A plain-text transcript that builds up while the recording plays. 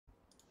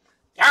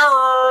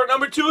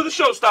number 2 of the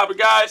Showstopper,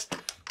 guys.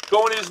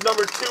 Going is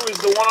number 2 is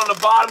the one on the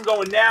bottom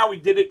going now. We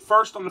did it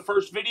first on the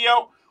first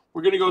video.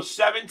 We're going to go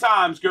 7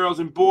 times, girls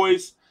and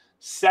boys.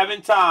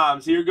 7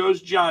 times. Here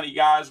goes Johnny,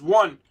 guys.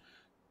 1,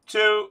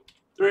 2,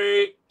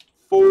 3,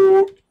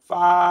 4,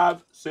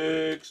 5,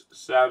 6,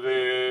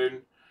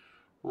 7.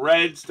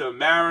 Reds to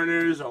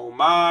Mariners. Oh,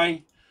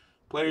 my.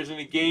 Players in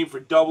the game for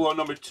double on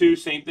number 2.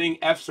 Same thing.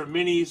 Fs or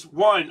minis.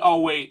 1.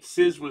 Oh, wait.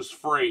 Sizz was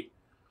free.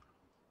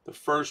 The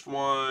first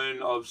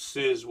one of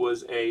Sizz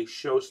was a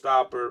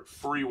Showstopper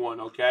free one,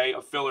 okay?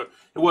 A filler.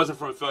 It wasn't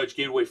from a filler. I just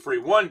gave it away free.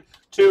 1,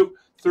 2,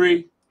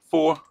 3,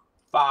 4,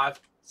 5,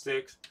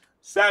 6,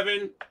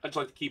 7. I just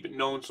like to keep it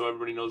known so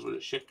everybody knows where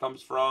the shit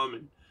comes from.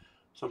 And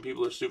some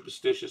people are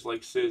superstitious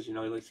like Sizz. You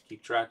know, he likes to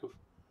keep track of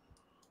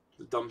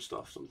the dumb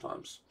stuff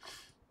sometimes.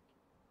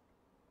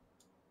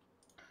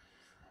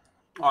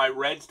 All right,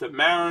 Reds to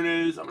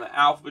Mariners. I'm going to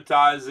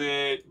alphabetize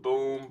it.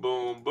 Boom,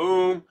 boom,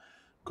 boom.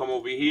 Come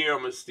over here. I'm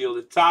going to steal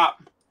the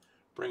top.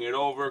 Bring it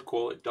over.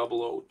 Call it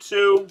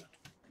 002.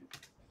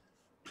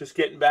 Just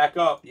getting back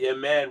up. Yeah,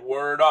 man.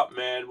 Word up,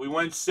 man. We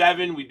went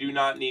 7. We do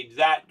not need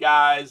that,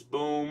 guys.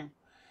 Boom.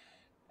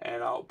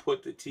 And I'll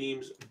put the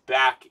teams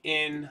back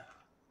in.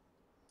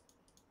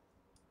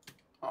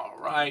 All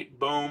right.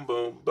 Boom,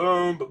 boom,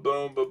 boom, boom,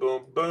 boom, boom,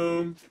 boom,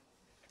 boom.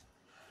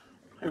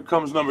 Here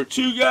comes number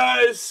 2,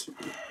 guys.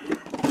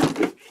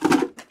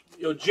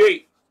 Yo,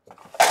 Jake.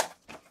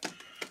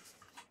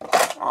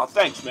 Oh,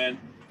 thanks, man.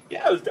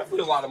 Yeah, it was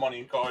definitely a lot of money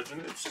in cards,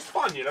 and it's just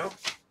fun, you know?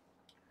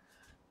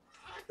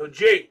 Yo,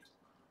 Jake.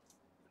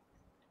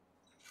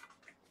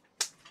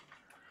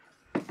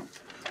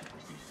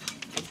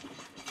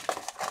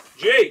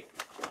 Jake.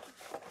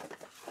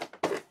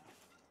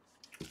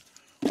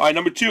 All right,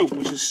 number 2,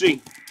 which is C.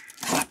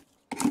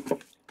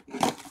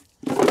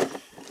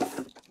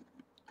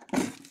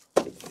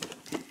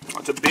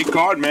 That's a big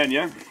card, man,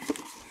 yeah?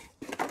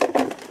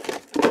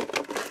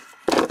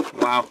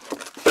 Wow.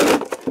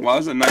 Wow,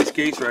 this is a nice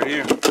case right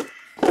here.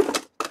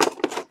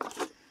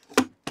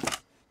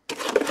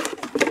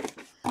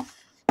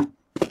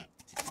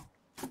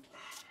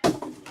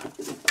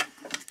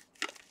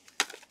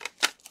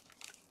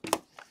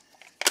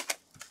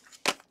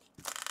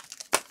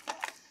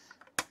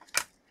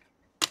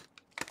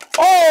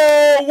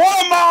 Oh,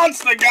 what a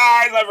monster,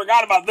 guys! I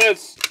forgot about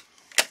this.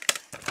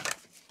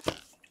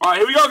 All right,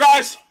 here we go,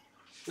 guys.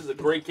 This is a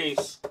great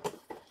case.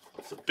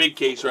 It's a big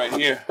case right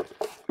here.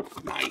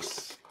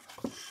 Nice.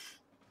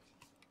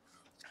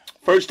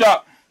 First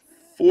up,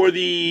 for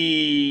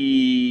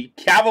the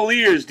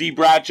Cavaliers, D.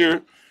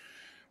 Bratcher,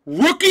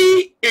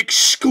 rookie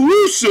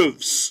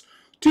exclusives.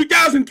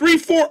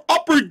 2003-4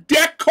 Upper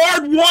Deck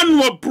Card 1,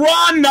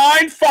 LeBron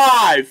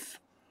 9.5.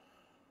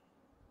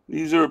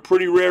 These are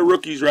pretty rare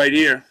rookies right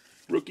here.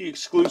 Rookie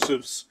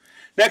exclusives.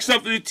 Next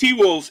up for the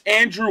T-Wolves,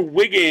 Andrew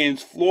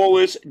Wiggins,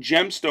 Flawless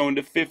Gemstone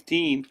to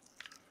 15.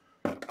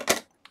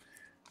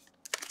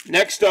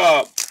 Next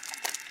up,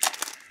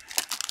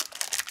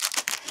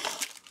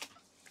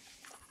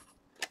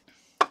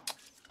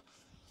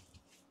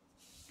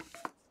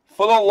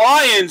 for the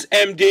Lions,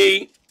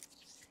 MD,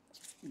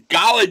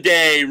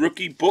 Galladay,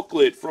 rookie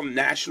booklet from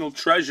National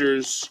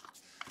Treasures.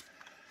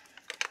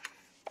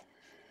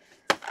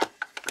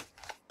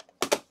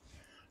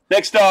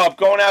 Next up,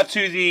 going out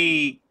to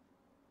the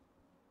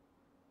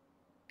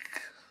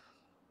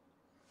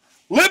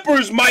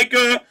Lippers,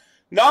 Micah,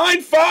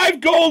 9.5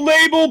 gold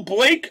label,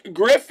 Blake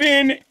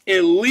Griffin,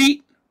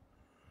 Elite,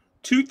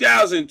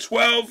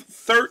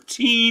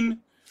 2012-13.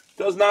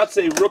 Does not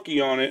say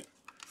rookie on it.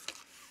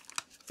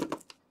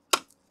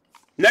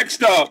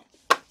 Next up,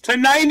 to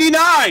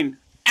 99,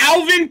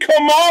 Alvin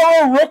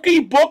Kamara, rookie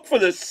book for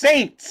the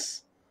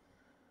Saints.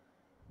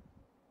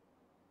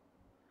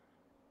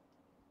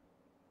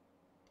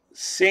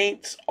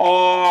 Saints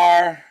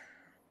are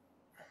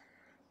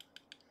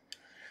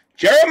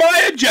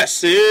Jeremiah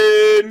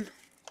Jessen.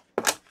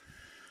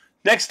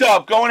 Next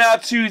up, going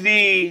out to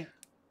the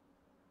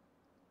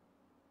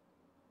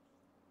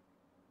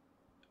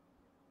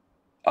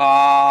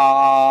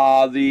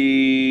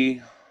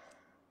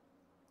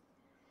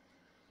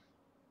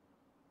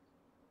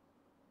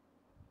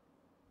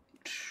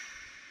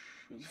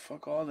who the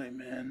fuck are they,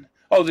 man?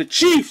 Oh, the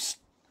Chiefs.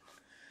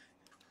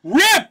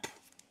 Rip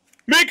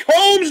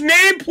McHolmes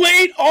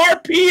nameplate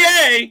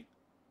RPA.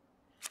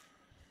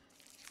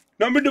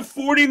 Number to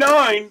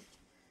 49.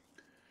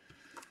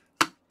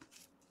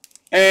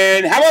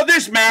 And how about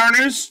this,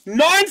 Mariners?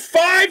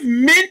 9.5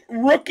 mint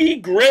rookie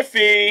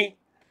Griffey.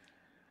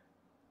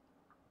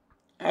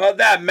 How about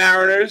that,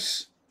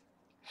 Mariners?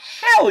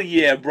 Hell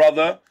yeah,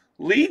 brother.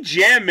 Lee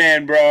Jam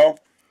Man, bro.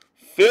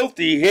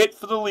 Filthy hit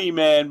for the Lee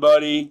Man,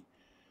 buddy.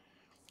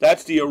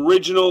 That's the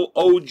original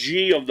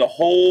OG of the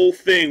whole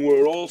thing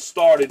where it all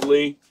started,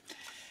 Lee.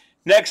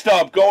 Next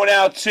up, going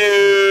out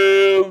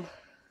to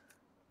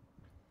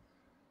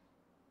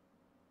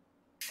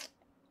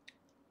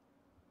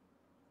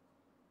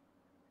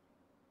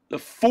the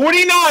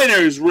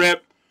 49ers,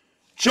 Rip.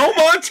 Joe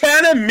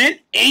Montana,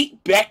 mint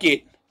 8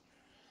 Beckett.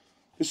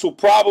 This will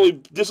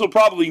probably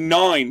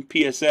 9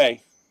 PSA.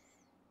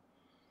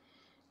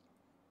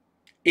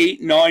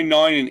 8, 9,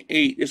 9, and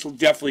 8. This will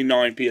definitely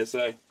 9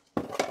 PSA.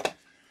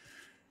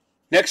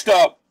 Next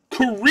up,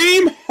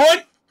 Kareem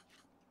Hunt.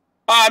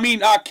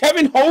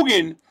 Kevin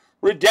Hogan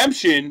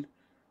Redemption.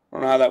 I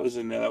don't know how that was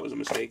in there. That was a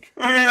mistake.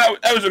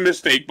 That was a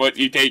mistake, but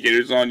you take it.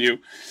 It's on you.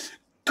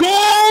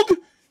 Gold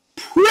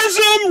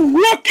Prism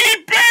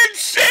Rookie Ben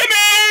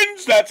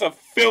Simmons. That's a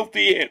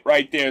filthy hit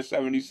right there,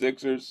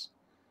 76ers.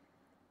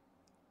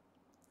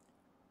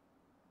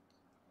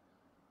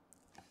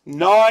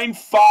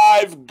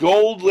 9-5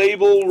 gold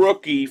label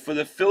rookie for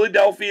the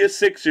Philadelphia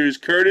Sixers,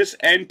 Curtis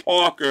N.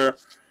 Parker.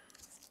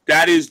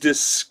 That is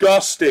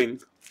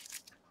disgusting.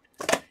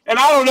 And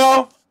I don't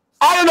know,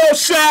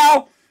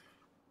 Sal.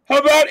 How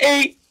about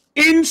a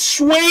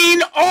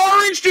in-Swain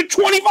orange to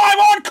 25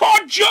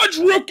 on-card Judge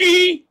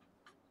rookie?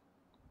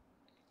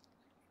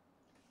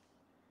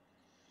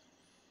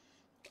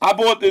 I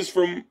bought this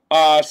from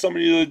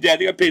somebody the other day. I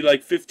think I paid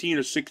like 15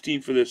 or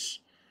 16 for this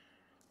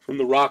from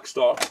the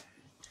Rockstar.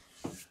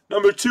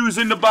 Number 2's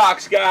in the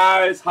box,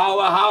 guys.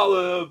 Holla,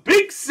 holla.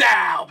 Big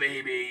Sal,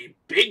 baby.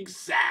 Big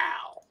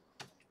Sal.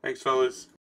 Thanks, fellas.